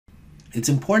It's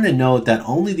important to note that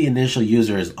only the initial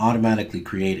user is automatically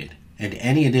created, and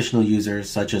any additional users,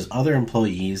 such as other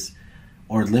employees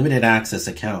or limited access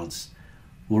accounts,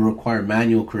 will require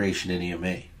manual creation in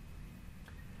EMA.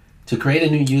 To create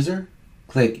a new user,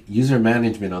 click User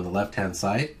Management on the left-hand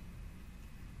side,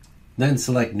 then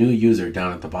select New User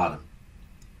down at the bottom.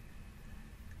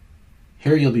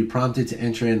 Here you'll be prompted to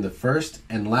enter in the first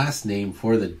and last name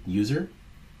for the user,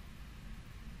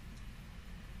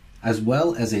 as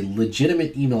well as a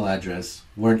legitimate email address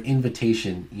where an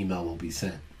invitation email will be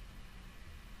sent.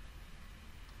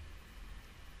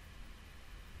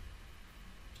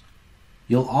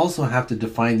 You'll also have to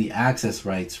define the access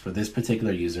rights for this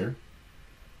particular user.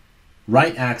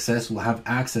 Write access will have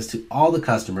access to all the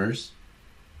customers,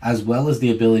 as well as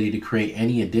the ability to create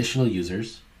any additional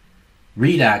users.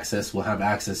 Read access will have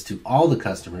access to all the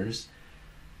customers,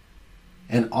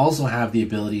 and also have the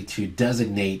ability to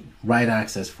designate write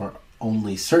access for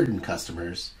only certain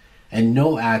customers, and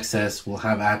no access will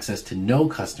have access to no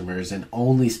customers and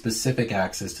only specific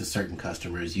access to certain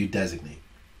customers you designate.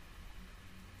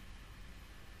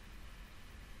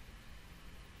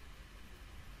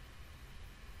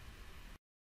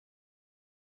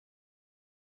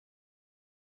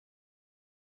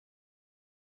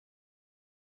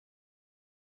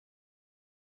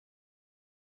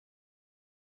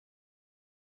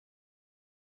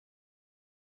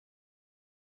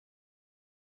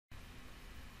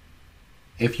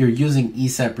 If you're using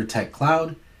ESET Protect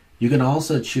Cloud, you can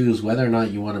also choose whether or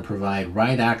not you want to provide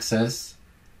write access,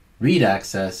 read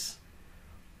access,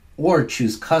 or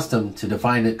choose custom to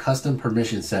define a custom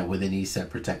permission set within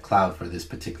ESET Protect Cloud for this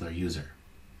particular user.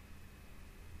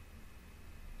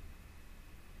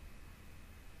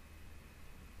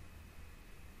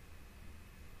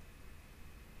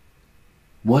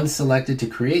 Once selected to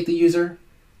create the user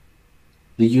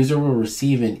will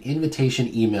receive an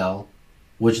invitation email,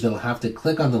 which they'll have to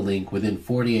click on the link within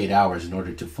 48 hours in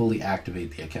order to fully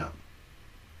activate the account.